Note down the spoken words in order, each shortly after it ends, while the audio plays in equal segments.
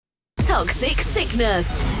Toxic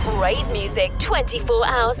Sickness. Rave music 24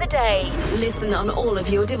 hours a day. Listen on all of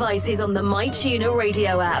your devices on the MyTuner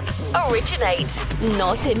radio app. Originate,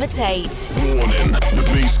 not imitate. Warning, the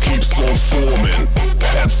bass keeps on forming.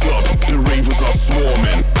 Heads up, the ravers are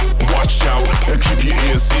swarming. Watch out and keep your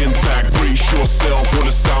ears intact. Brace yourself for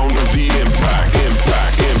the sound of the impact.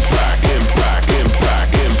 Impact, impact, impact,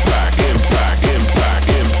 impact, impact, impact, impact,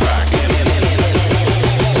 impact, impact.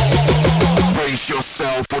 Brace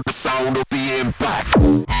yourself for the sound of the impact.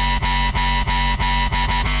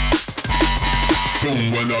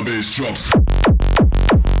 Boom when the bass drops.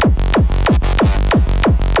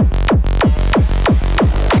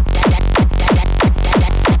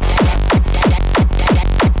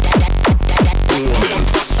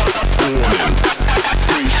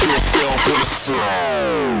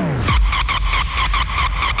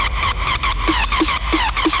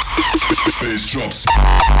 Bass drops.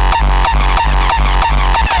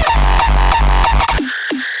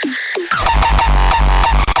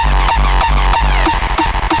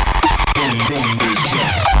 Boom, boom, bass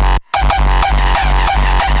drops.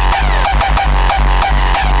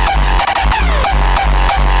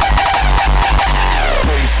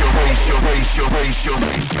 Ratio.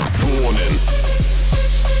 Warning.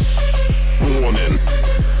 Warning.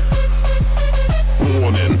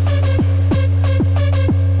 Warning.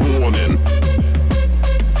 Warning.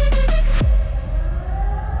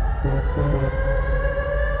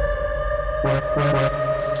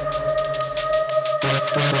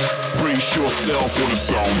 Brace yourself for the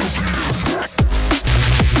sound of the impact.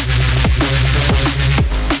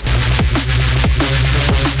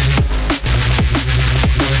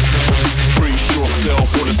 Brace yourself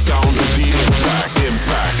for the sound of the impact.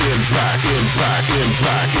 Impact, impact, impact,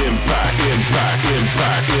 impact, impact, impact,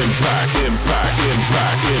 impact, impact, impact,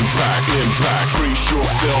 impact, impact, impact. Brace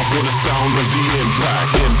yourself for the sound of the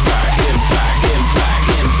impact. Impact, impact, impact, impact,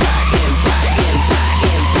 impact, impact, impact, impact.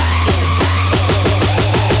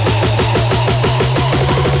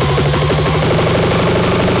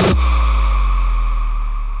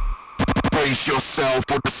 Brace yourself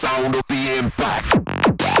for the sound of the impact.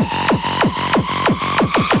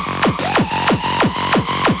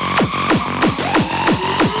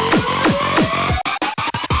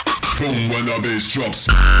 Boom when the bass drops.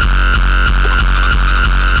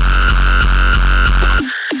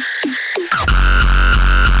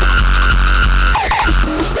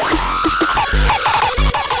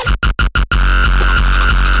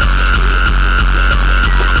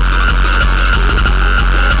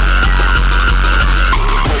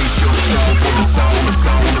 Brace yourself for the sound, the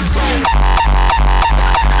sound, the sound.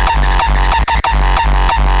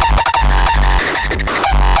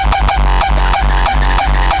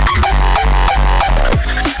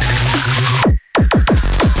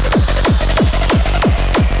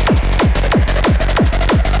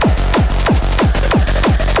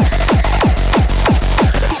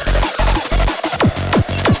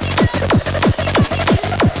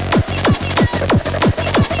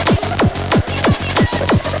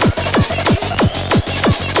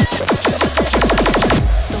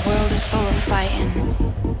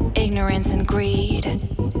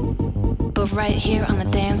 Right here on the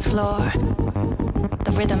dance floor,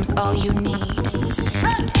 the rhythm's all you need.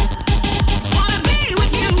 Wanna be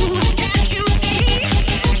with you, can't you see?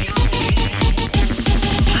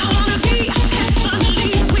 I wanna be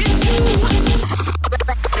heavenly with you.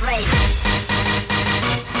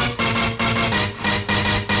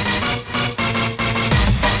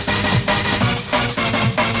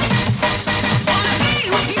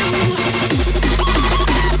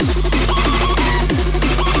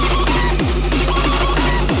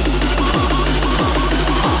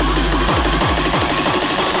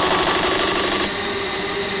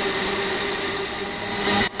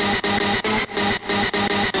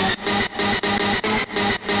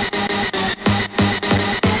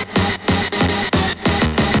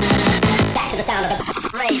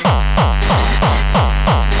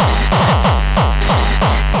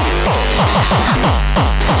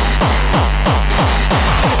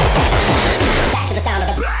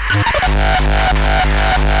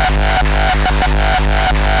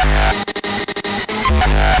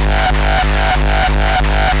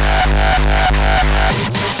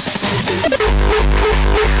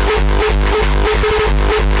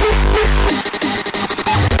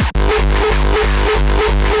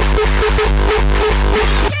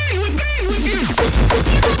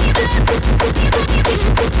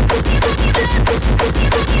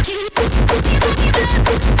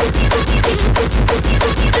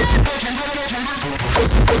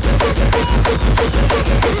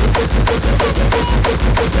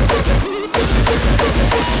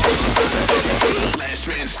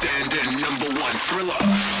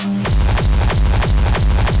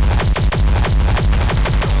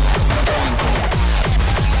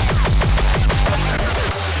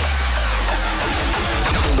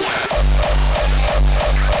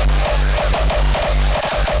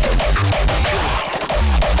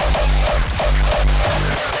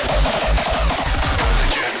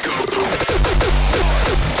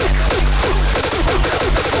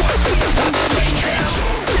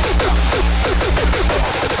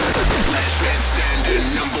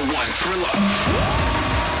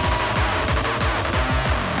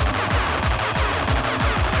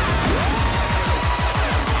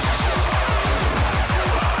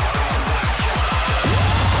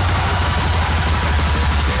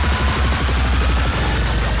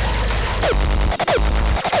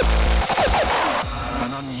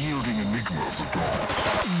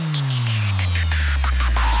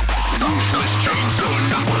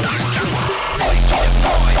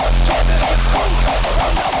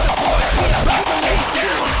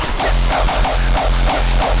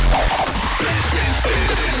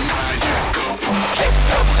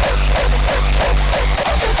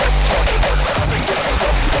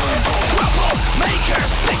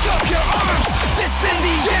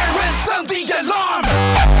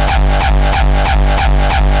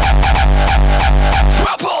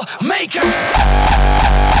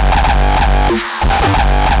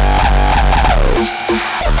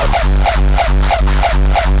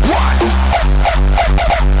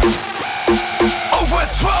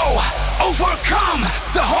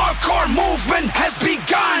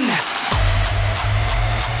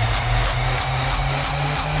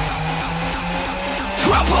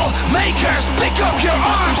 Troublemakers, pick up your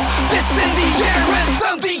arms, fists in the air and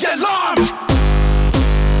sound the alarm.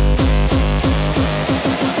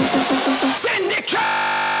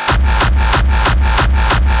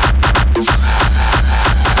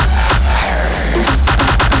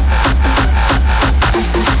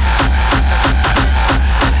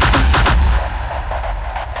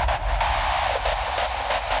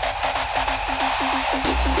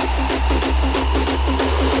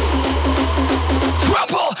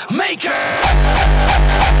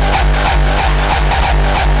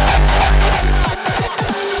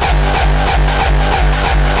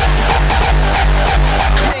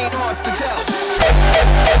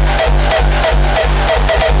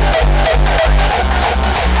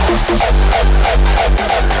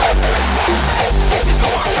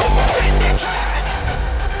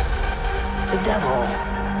 The devil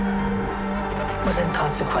was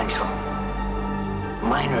inconsequential,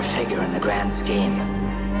 minor figure in the grand scheme.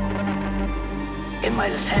 In my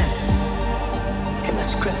defense, in the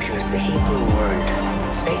scriptures, the Hebrew word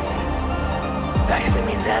Satan actually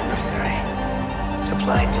means adversary. It's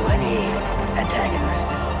applied to any antagonist.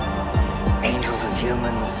 Angels and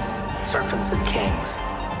humans, serpents and kings.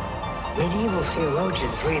 Medieval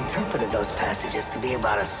theologians reinterpreted those passages to be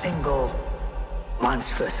about a single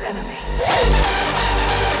monstrous enemy.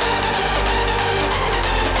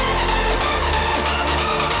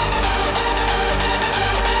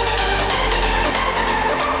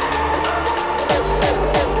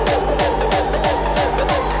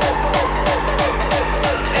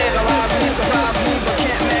 Analyze me, surprise me, but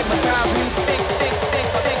can't magnetize me. Think,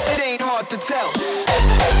 it ain't hard to tell.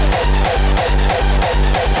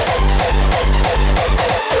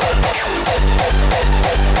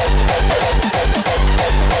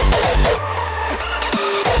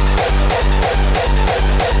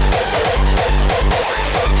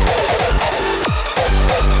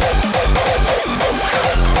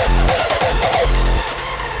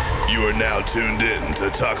 You are now tuned in to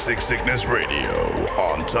Toxic Sickness Radio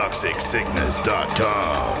on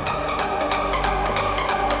ToxicSickness.com.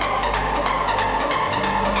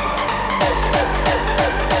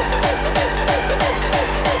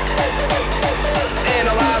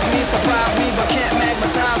 Analyze me, surprise me, but can't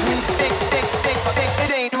magnetize me. Think,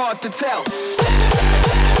 it ain't hard to tell.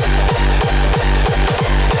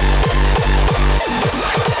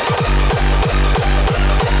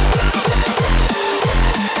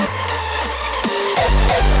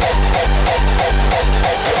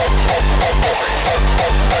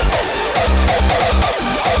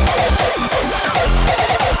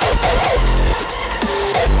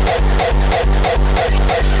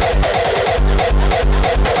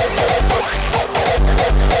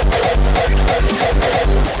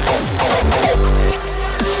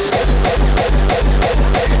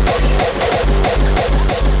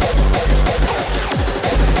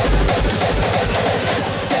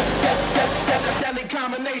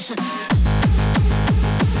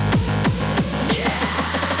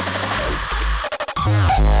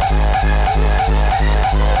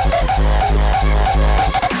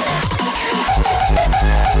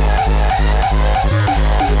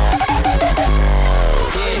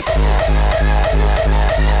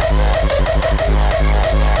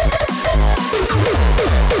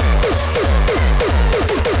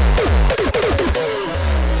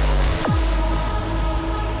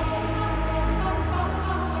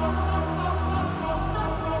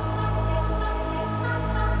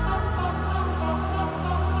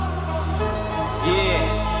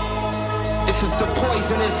 This is the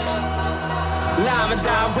poisonous, live and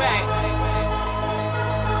direct.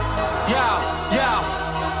 Yo,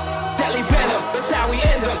 deadly venom, that's how we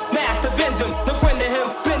end them. Master Ventum, no friend to him,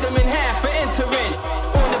 bend him in half for entering.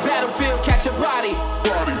 On the battlefield, catch a body.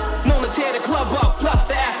 Known to tear the club up, plus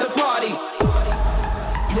the after party.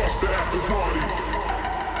 Plus the after party.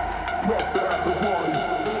 Plus the after party.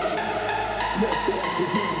 Plus the after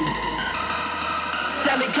party.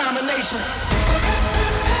 Deadly combination.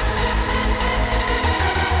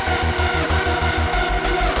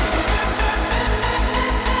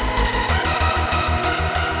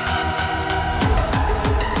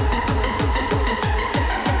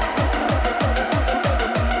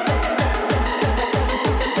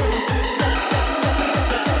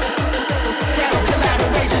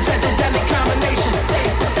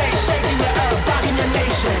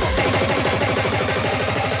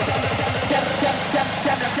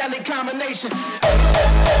 Combination.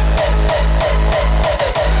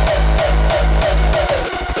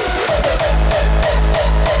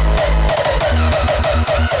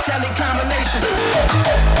 Deadly combination.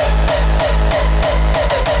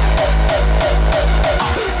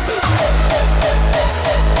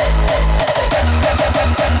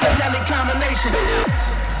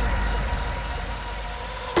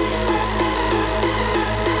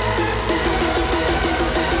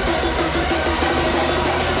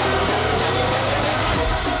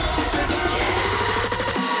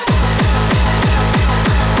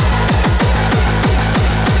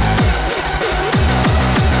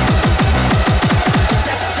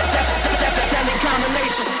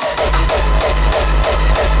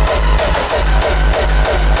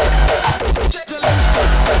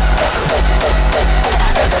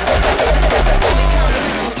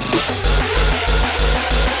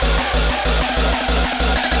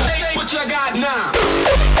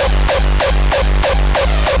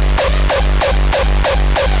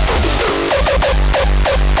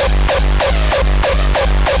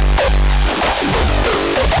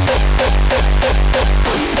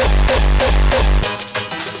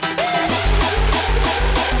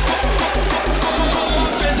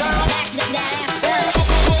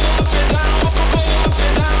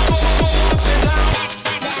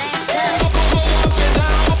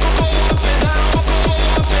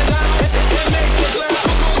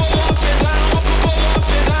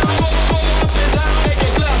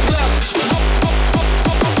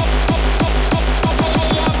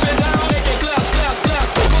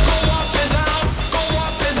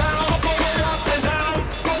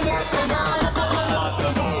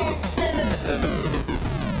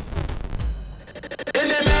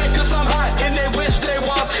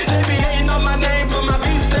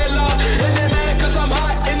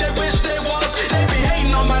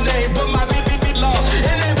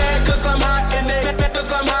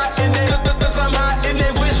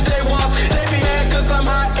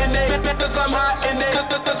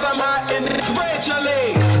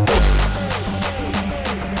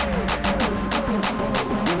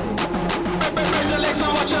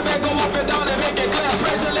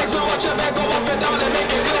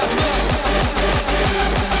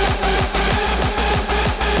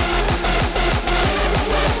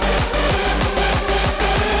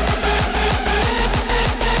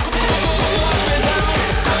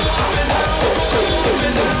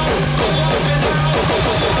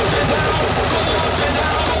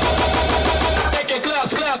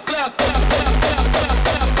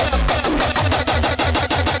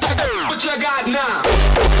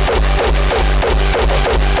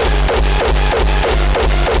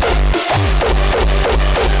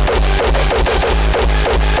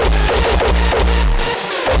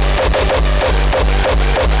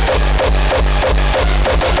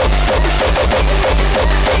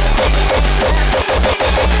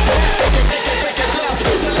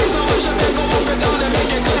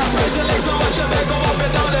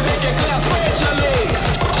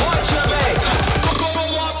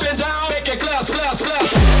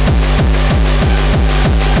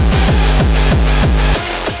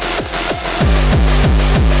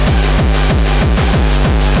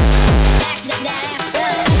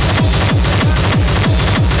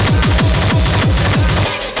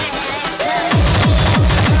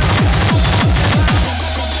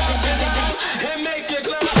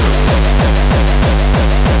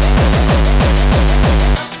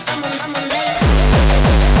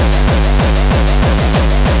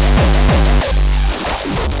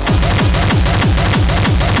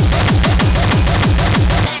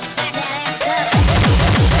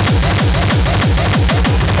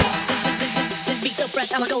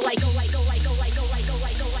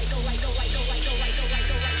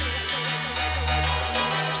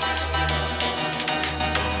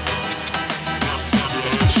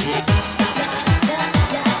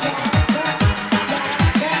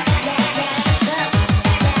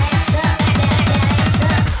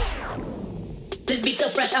 beat so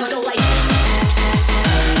fresh, I'ma go like.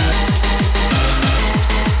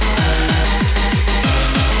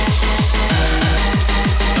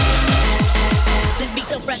 This beat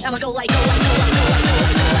so fresh, I'ma go like, go like, go like, go like, go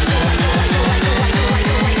like, go like, go like, go like, go like, go like, go like,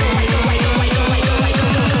 go like, go like, go like, go like, go like, go like, go like.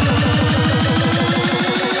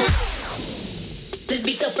 This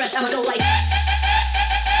beat so fresh, I'ma go like.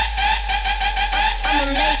 I'ma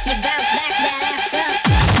make you bounce back that ass up.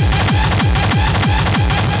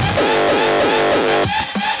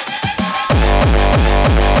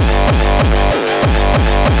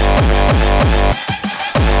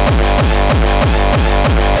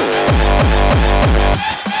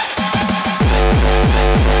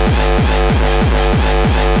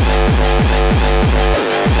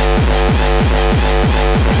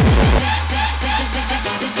 This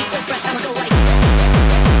beat so fresh, I'ma go like.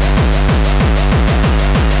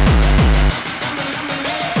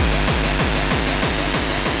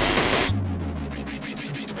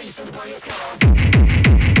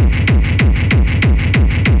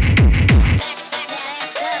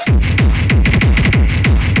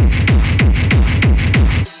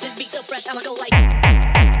 This beat so fresh, I'ma go like.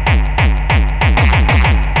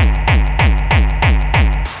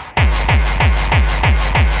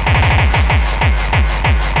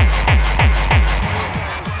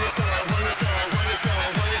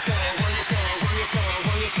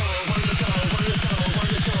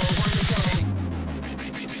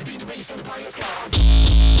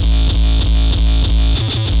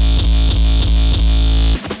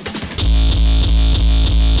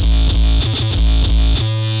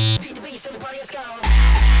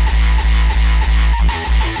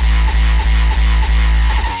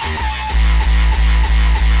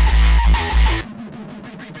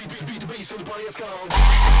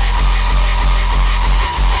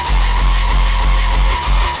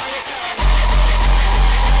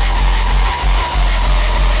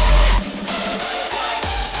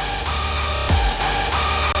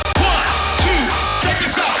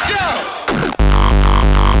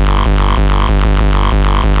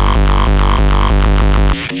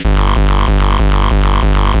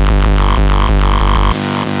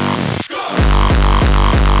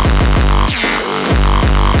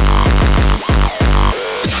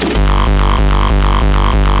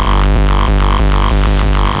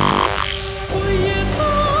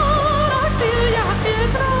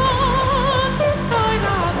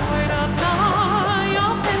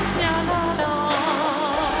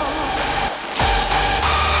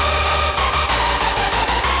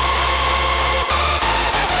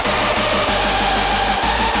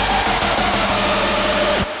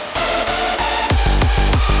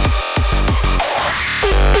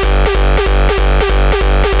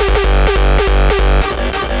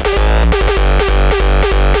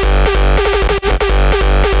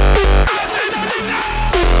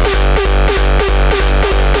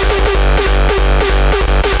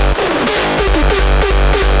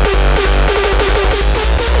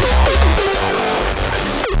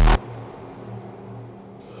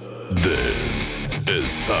 This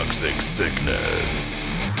is Toxic Sickness.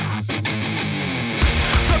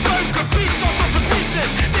 Verbeuken beats alsof het niets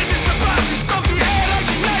is. Dit is de basis, stamp die her uit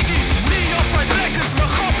die Nike's. Niet uit records,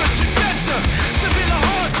 maar grappers, je kent ze. Ze willen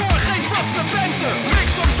hardcore, geen fratsen wensen. Mix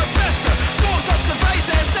soms de beste, zorg dat ze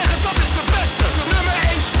wijzen en zeggen dat is de beste. Nummer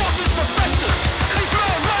 1 spot is bevestigd. Geen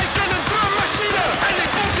vrouw, mic en een drummachine. En ik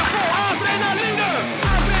pomp je vol adrenaline.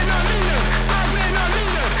 Adrenaline,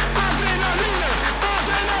 adrenaline, adrenaline,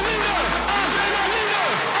 adrenaline, adrenaline,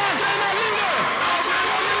 adrenaline,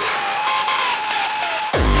 adrenaline.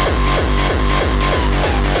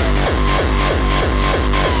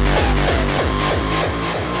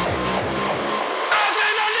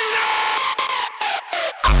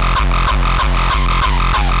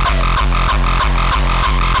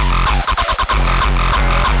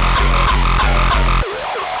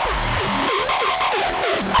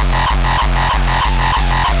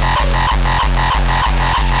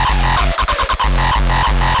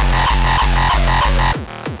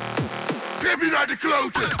 Trip je naar de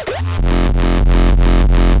kloten!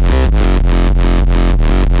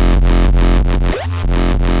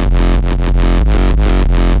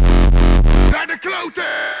 Naar de kloten!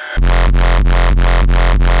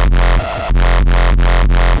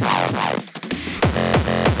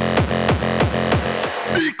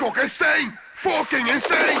 Peacock en steen! Fucking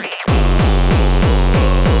insane!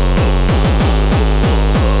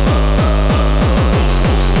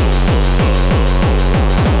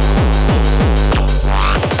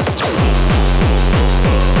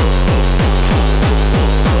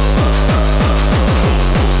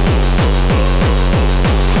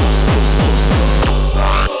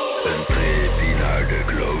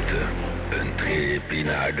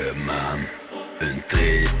 de maan, een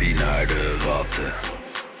treepje naar de ratten.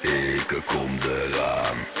 Ik kom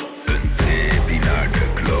eraan. Een treepje naar de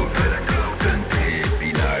kloten, een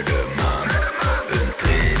treepje naar de maan, een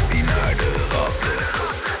treepje naar de ratten.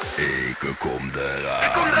 Ik kom eraan.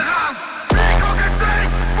 Ik kom eraan! Ik ook een steen!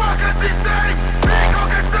 Fuck het systeem! Ik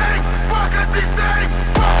ook een steen! Fuck het systeem!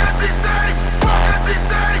 Fuck het systeem! Fuck het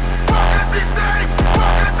systeem! Fuck het systeem!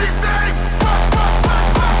 Fuck het systeem!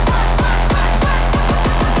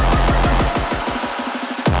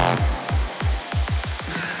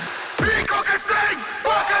 Ik ook een steen!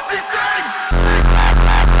 Fuck het systeem! Fuck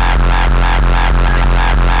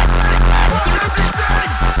het systeem!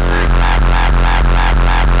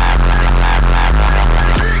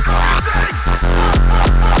 Ik ook een steen!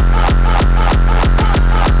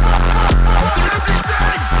 Fuck het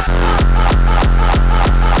systeem!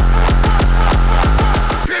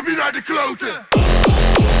 Trip je naar de kloten!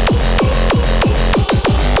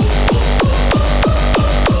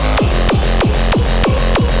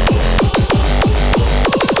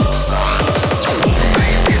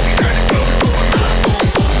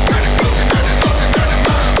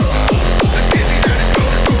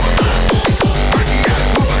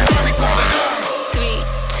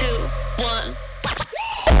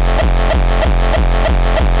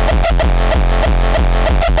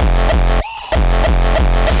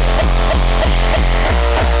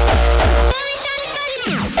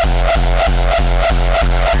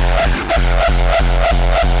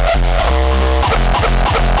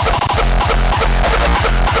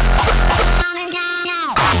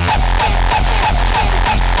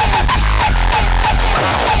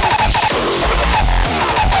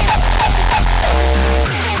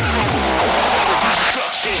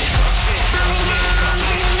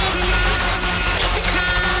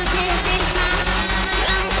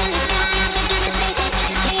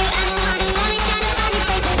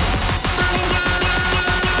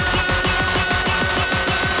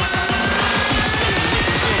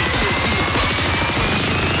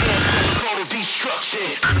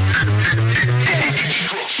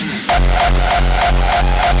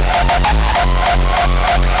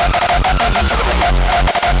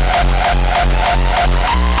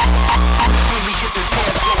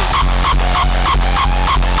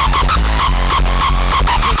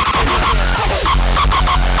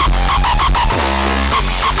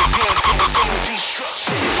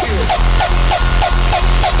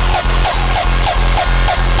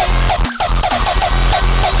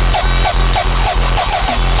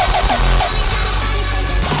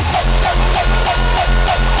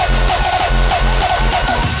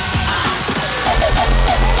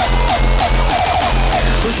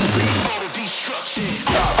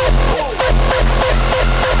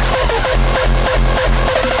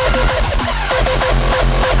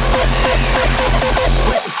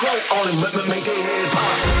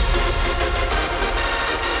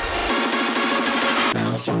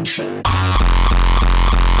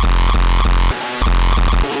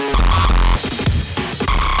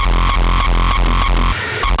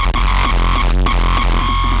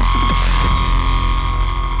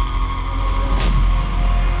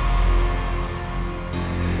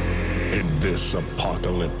 This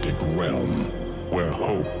apocalyptic realm, where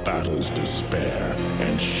hope battles despair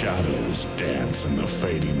and shadows dance in the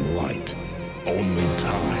fading light, only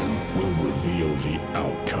time will reveal the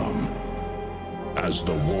outcome. As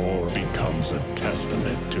the war becomes a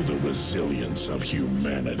testament to the resilience of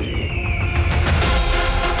humanity.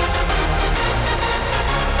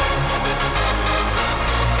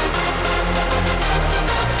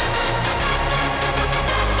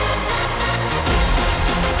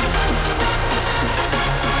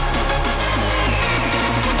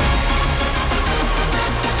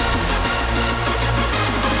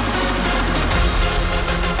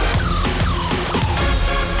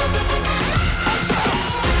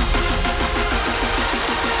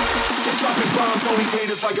 On these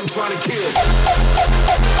haters like I'm trying to kill.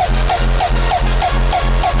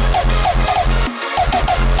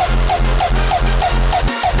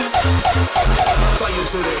 Fly you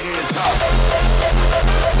to the head top.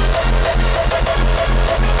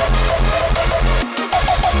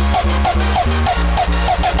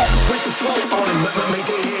 Switch the flow on and let me make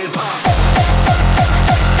their head pop.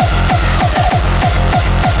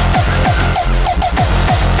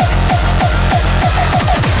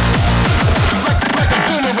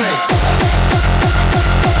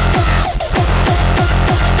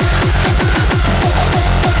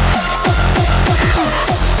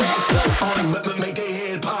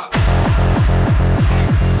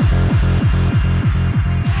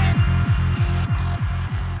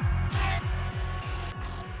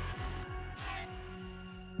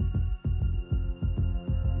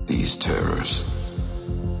 These terrors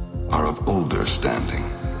are of older standing.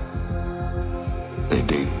 They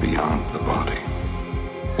date beyond the body.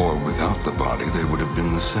 Or without the body, they would have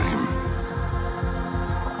been the same.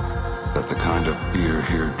 That the kind of fear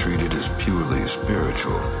here treated as purely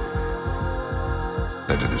spiritual.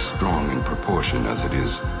 That it is strong in proportion as it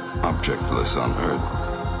is objectless on earth.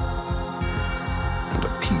 And a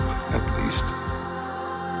peep, at least,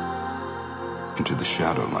 into the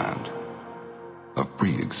shadowland of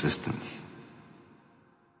pre-existence.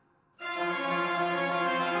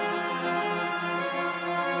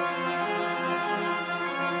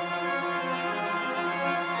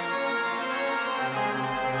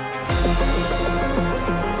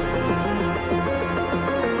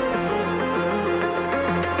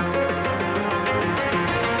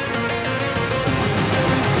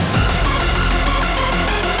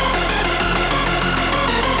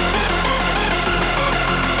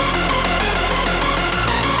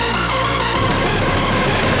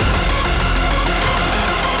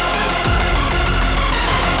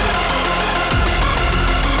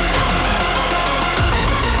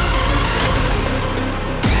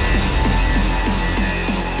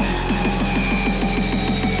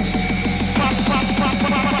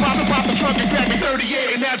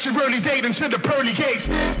 Early date into the pearly gates.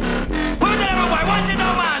 Who the hell boy? What you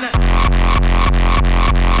know, man?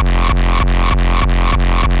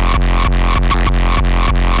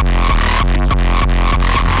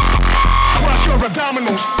 Crush your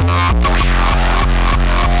abdominals.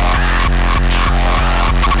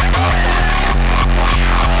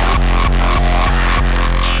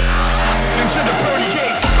 Into the pearly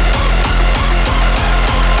gates.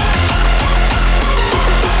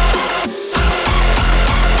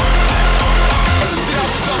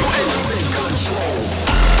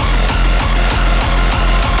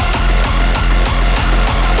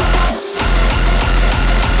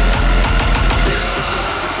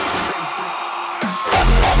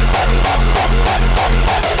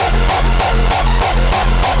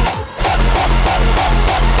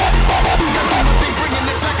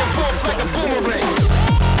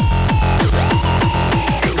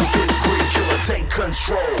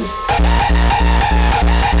 Control.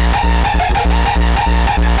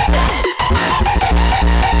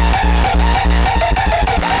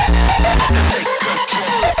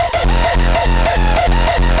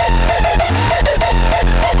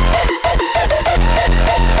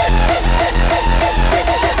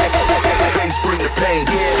 Bass bring the pain,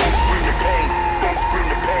 yeah. Bass bring the pain. Bass bring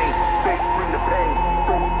the pain. Bass bring the pain.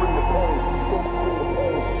 Bass bring the pain.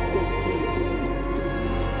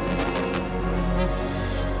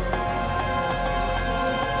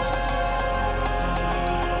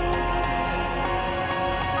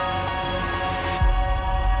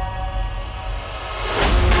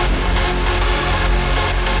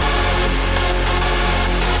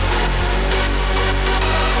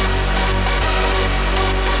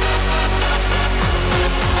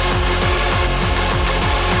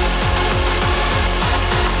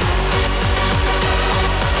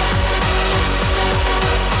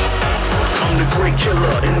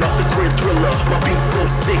 Killer and off the grid thriller. My beat so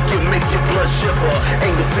sick it make your blood shiver.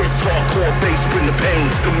 Anger fist, hardcore bass, bring the pain.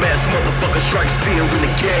 The mass motherfucker strikes fear in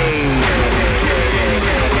the game.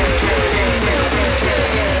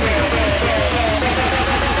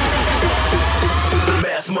 The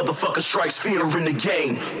mass motherfucker strikes fear in the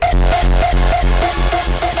game.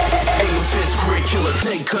 Anger fist, grid killer,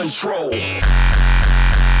 take control.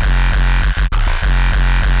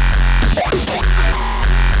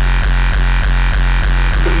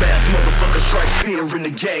 Mass motherfucker strikes fear in the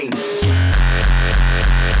game.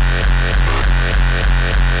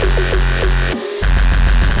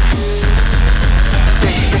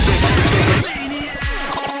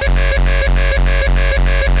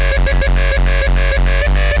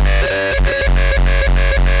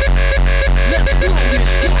 Let's blow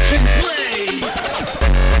this fucking place.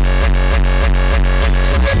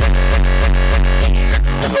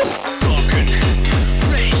 Talking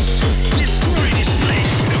race, destroy this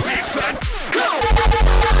place. The big fat go.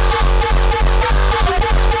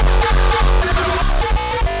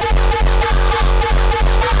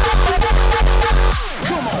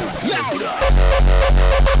 Come on, louder.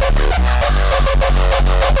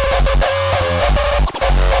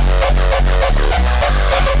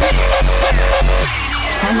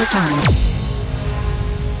 Hammer time.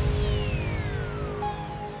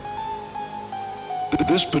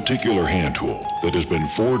 This particular hand tool that has been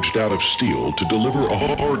forged out of steel to deliver a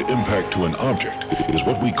hard impact to an object is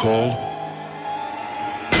what we call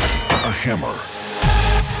a hammer.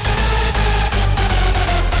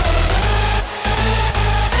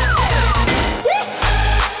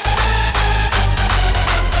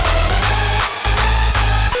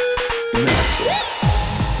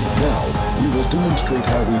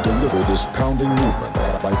 this pounding movement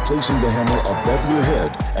by placing the hammer above your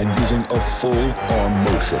head and using a full arm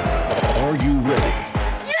motion. Are you ready?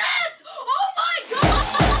 Yes! Oh my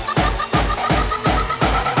God!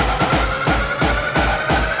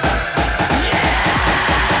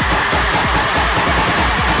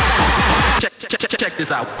 Check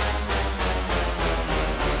this out.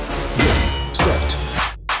 Set.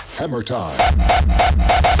 Hammer time.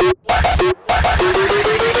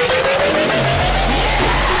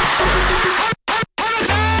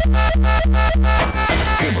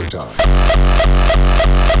 Hammer time.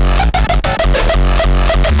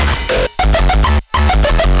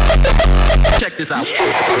 Check this out.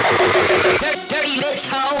 Dirty bitch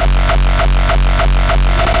hoe.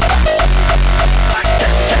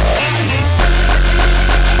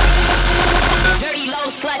 Dirty low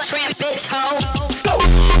slut tramp bitch hoe.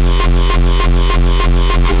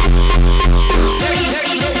 Dirty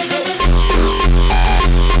bitch bitch.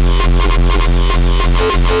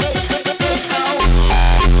 Bitch hoe.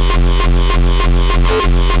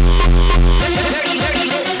 Dirty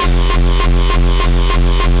bitch.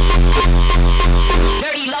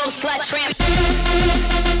 Dirty low slut tramp.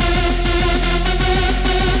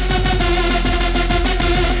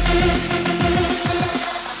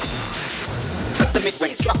 The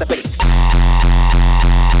mid-range, drop the bass.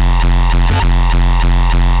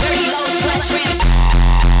 Dirty low slut tramp.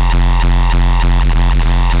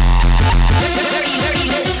 Dirty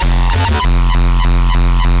bitch.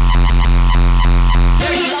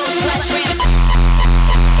 Dirty low slut tramp.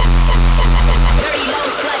 Dirty low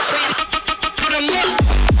slut tramp. Put 'em up.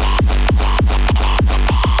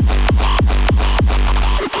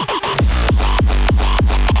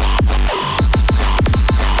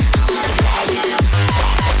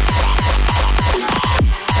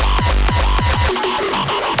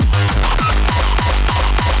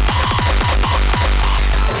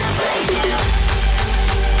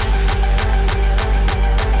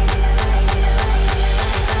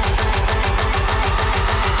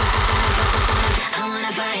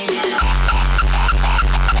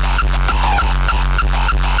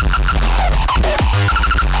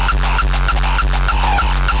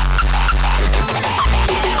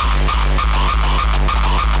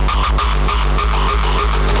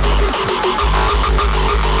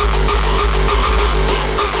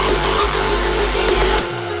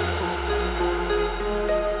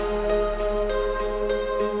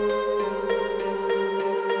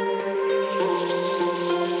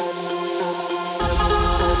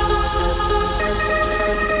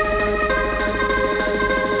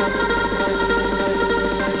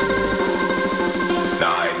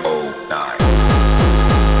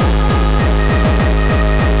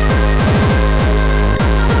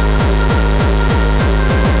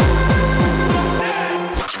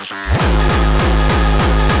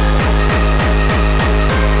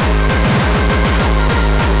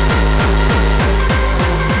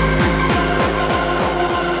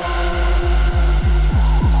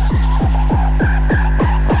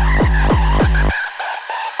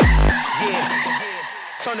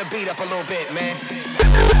 Turn the beat up a little bit, man.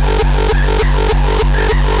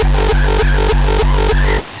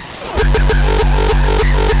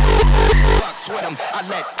 Bucks with 'em, I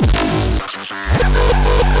let.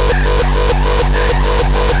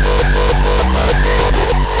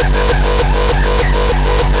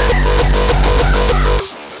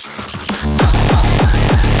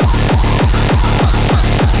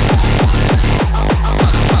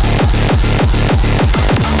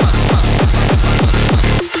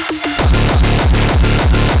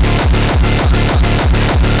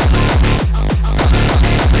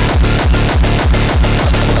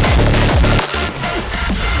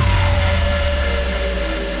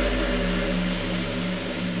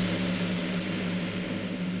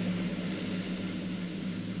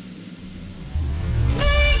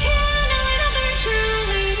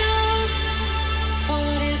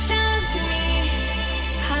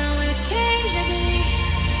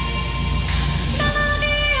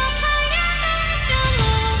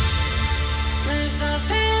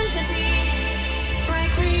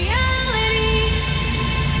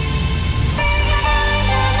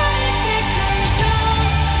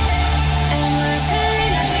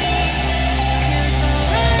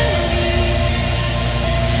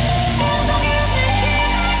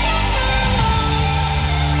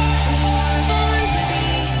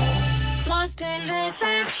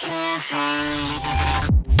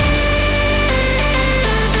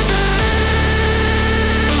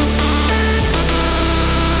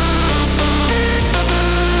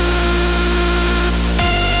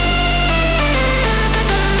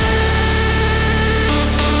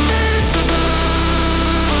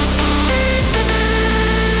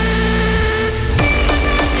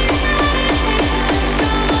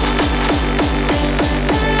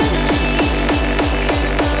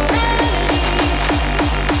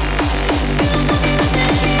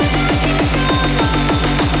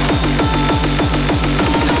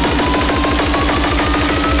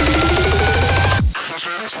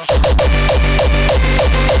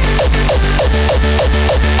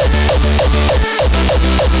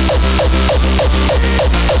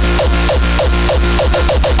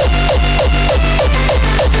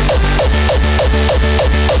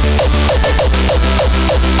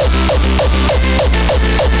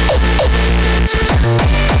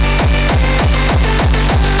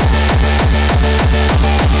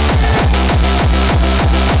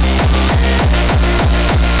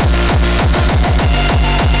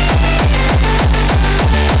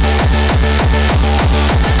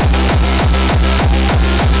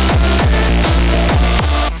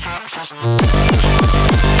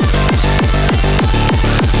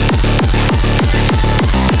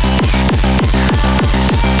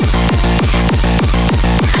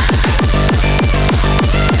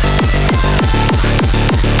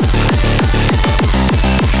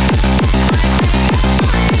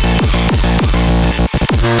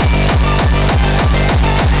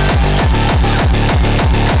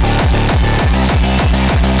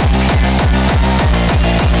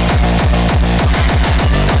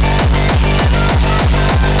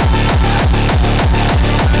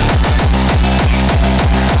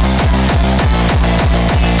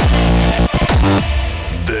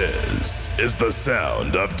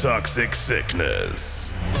 sound of toxic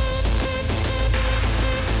sickness.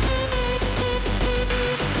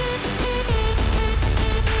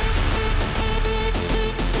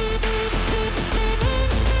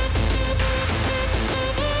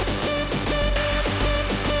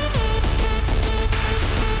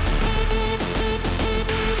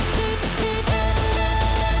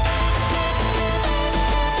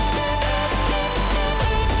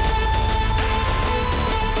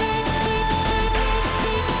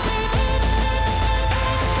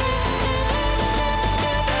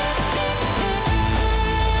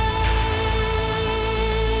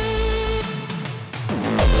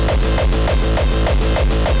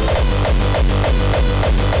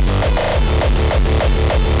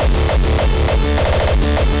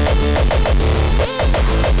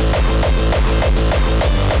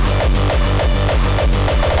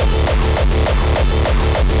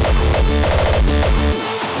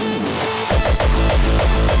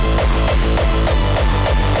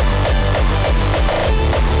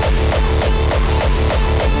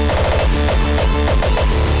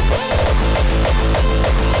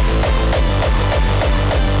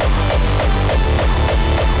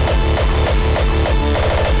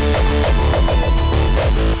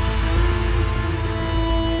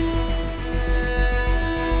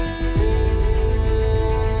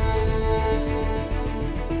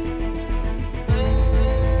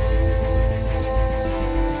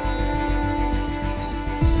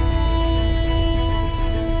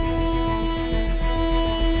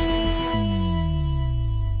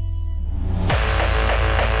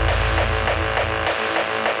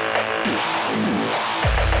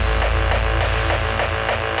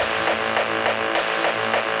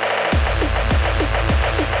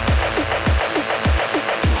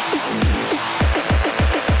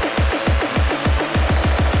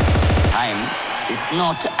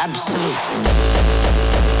 Not absolute.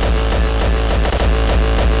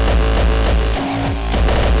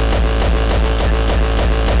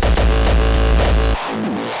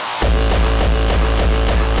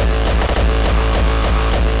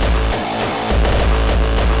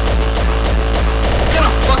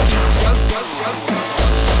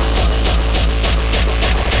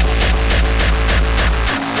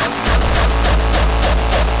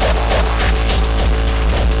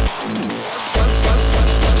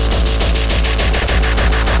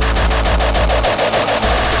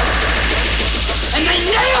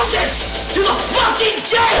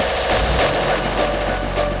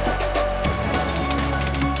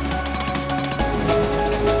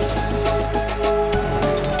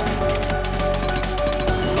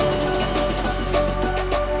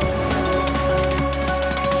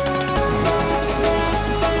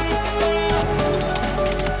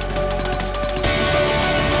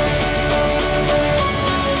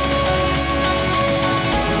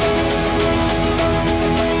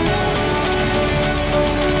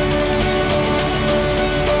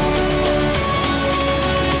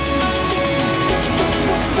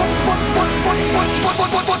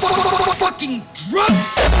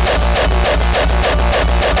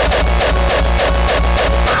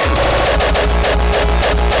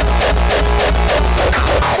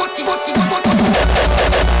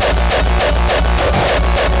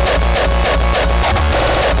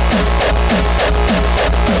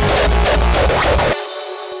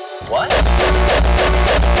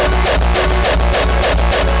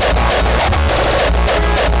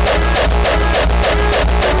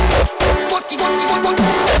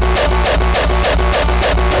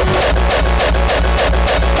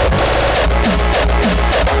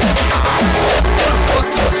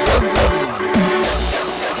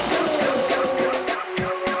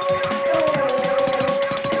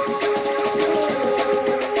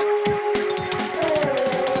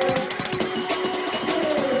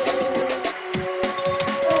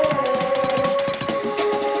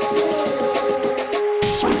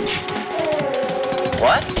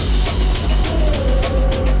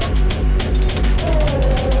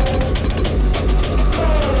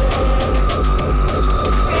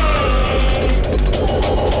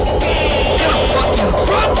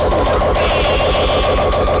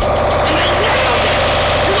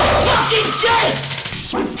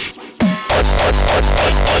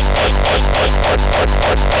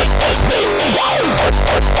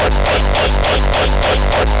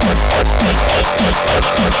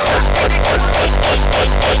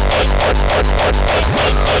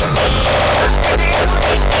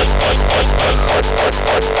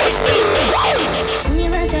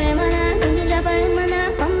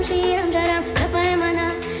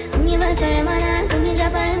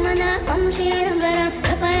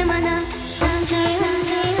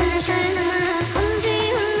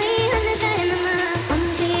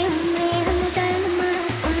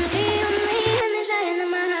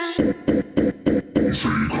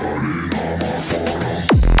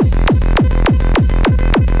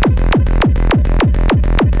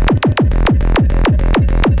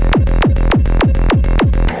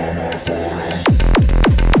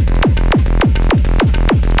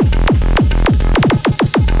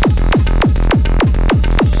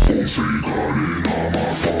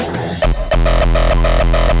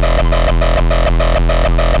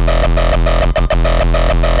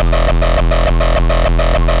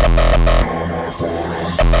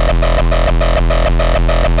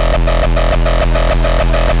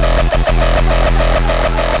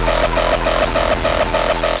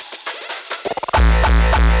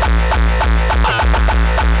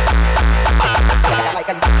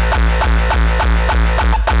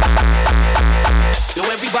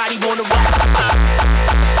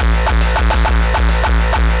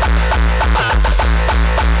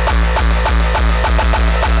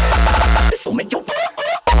 make your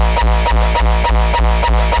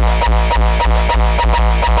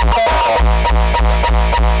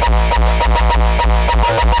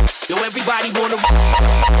Yo, everybody wanna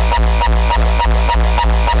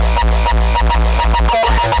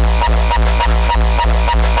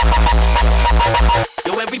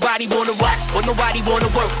Yo, everybody wanna rock, but nobody wanna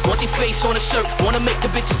work. Want their face on a shirt, wanna make the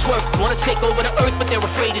bitches twerk. Wanna take over the earth, but they're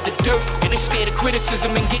afraid of the dirt. And they scared of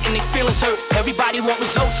criticism and getting their feelings hurt. Everybody want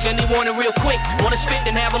results and they want it real quick. Wanna spit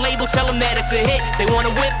and have a label, tell them that it's a hit. They wanna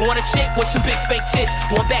whip, want a chick with some big fake tits.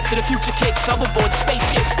 Want Back to the Future kick, come aboard the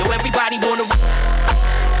spaceship. Yo, everybody wanna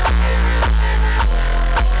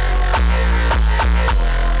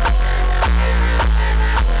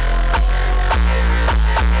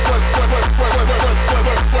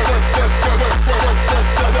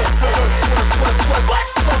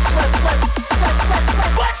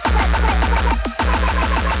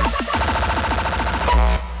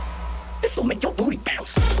This'll make your booty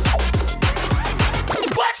bounce.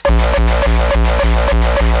 What?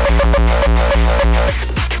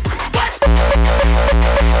 What?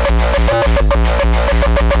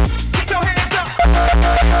 Get your hands up.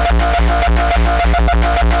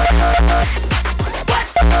 What?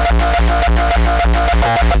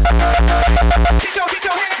 Get your hands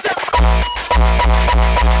up.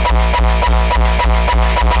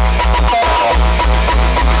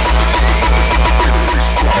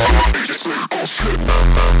 Just say bullshit.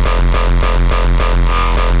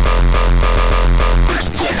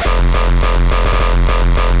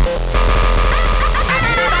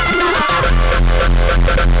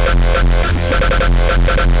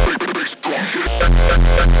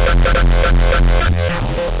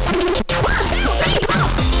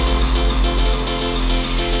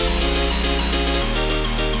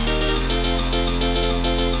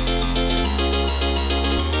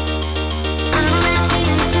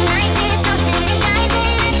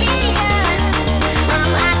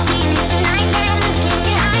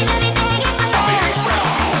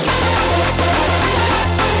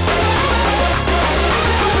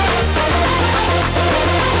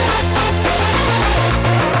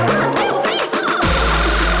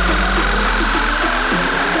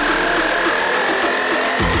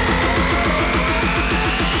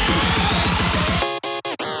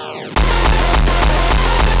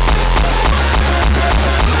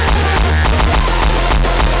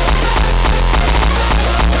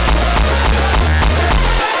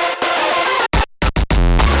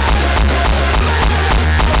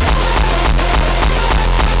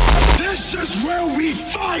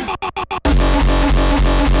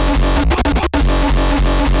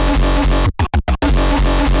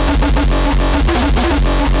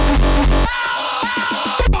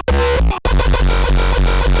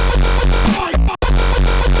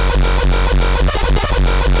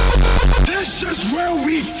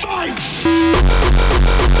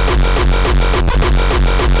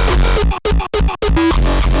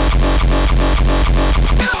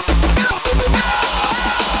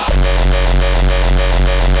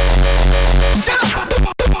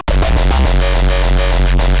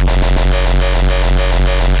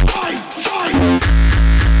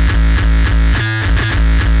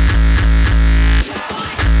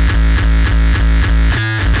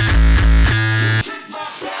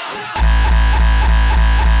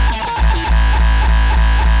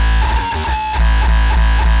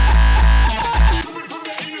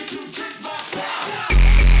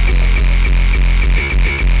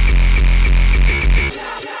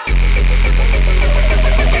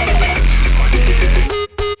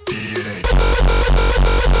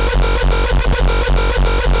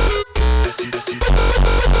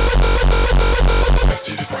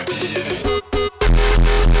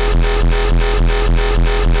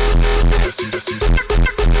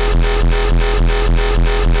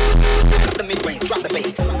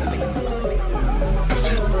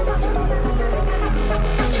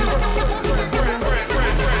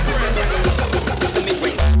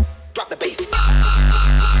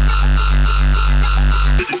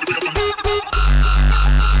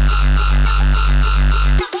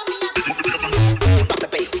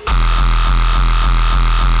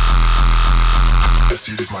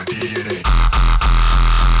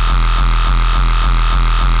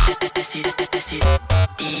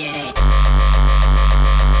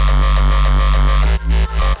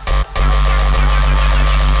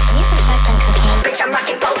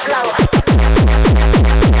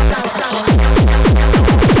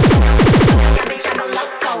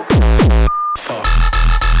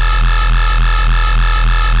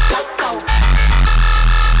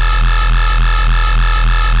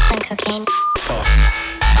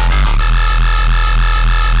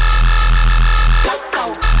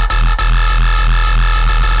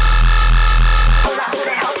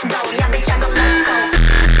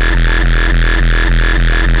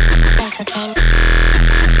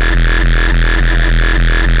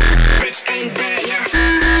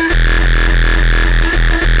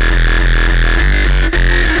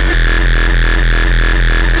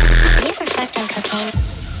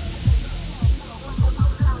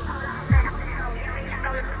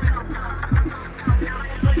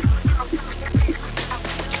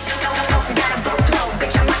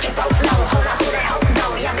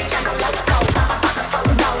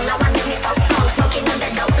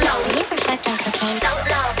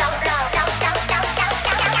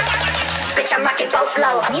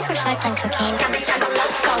 slow. Are you recycling cocaine? That bitch, I go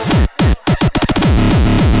loco.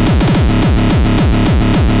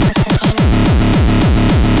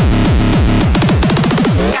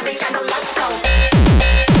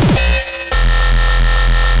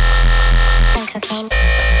 Cocaine.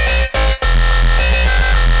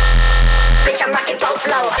 Bitch, I'm rocking both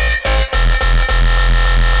low.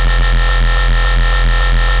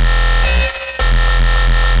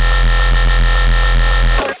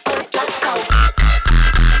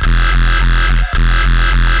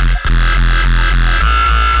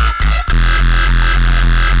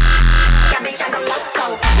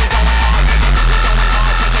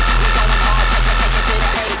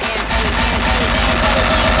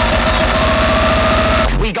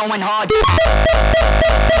 Going hard.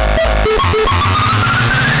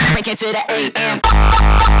 Break it to the AM.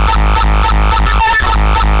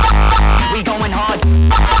 We going hard.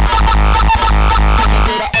 Break it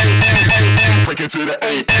to the AM. Break it to the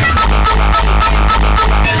AM.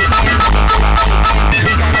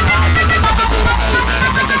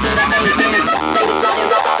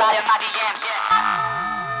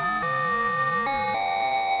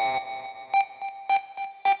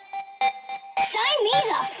 Sign me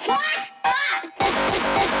the fuck up!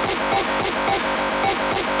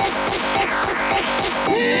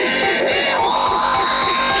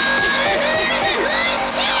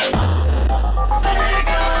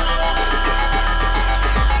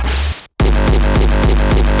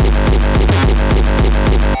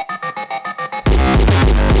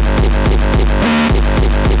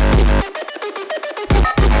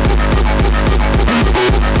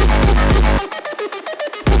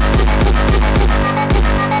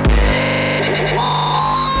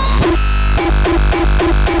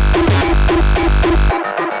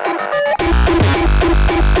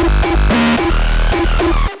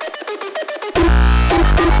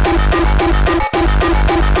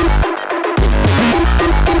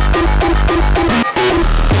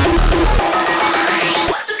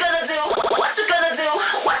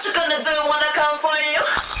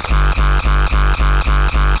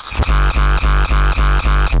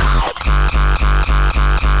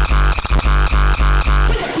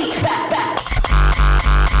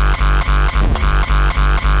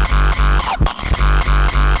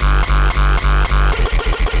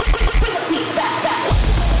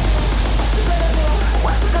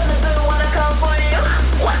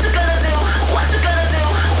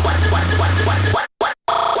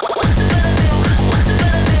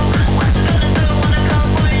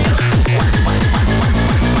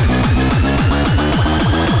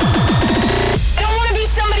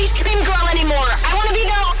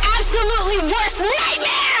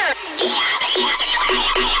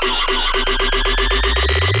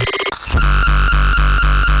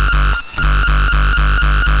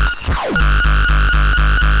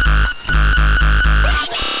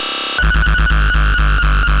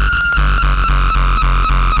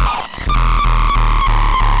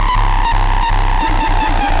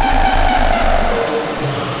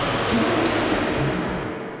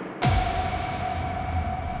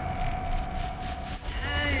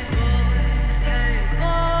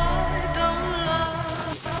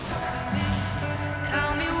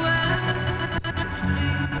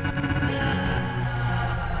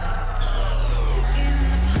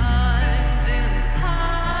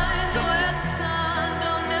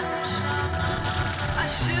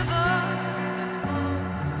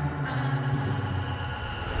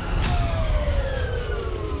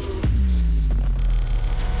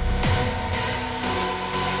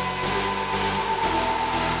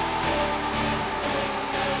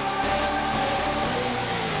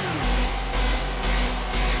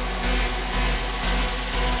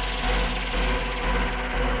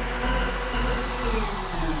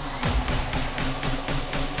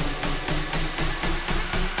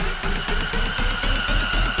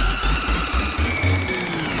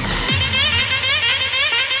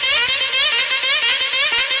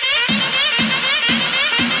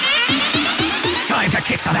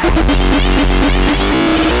 kick some ass.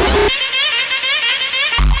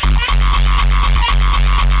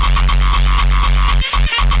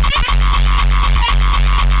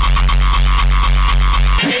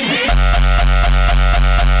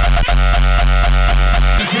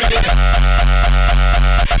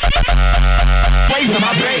 Play with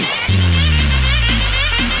my bass.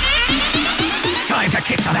 Time to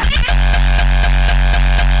kick some ass.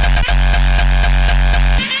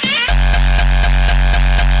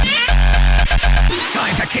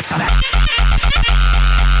 Time to kick some ass.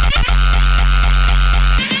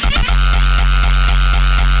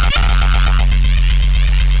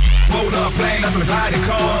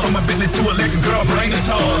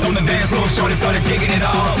 floor, shorty started taking it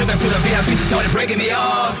off. Took her to the VIP, she started breaking me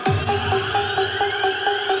off.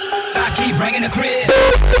 I keep bringing the crib.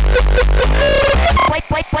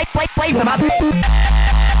 Wait, with my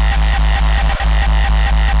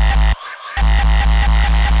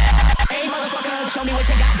hey, motherfucker, show me what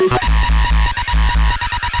you got.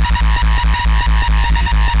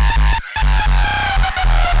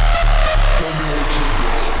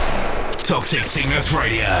 Toxic Sickness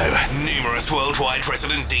Radio. Numerous worldwide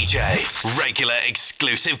resident DJs. Regular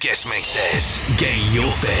exclusive guest mixes. Get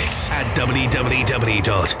your fix at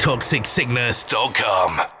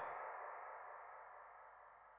www.toxicsickness.com.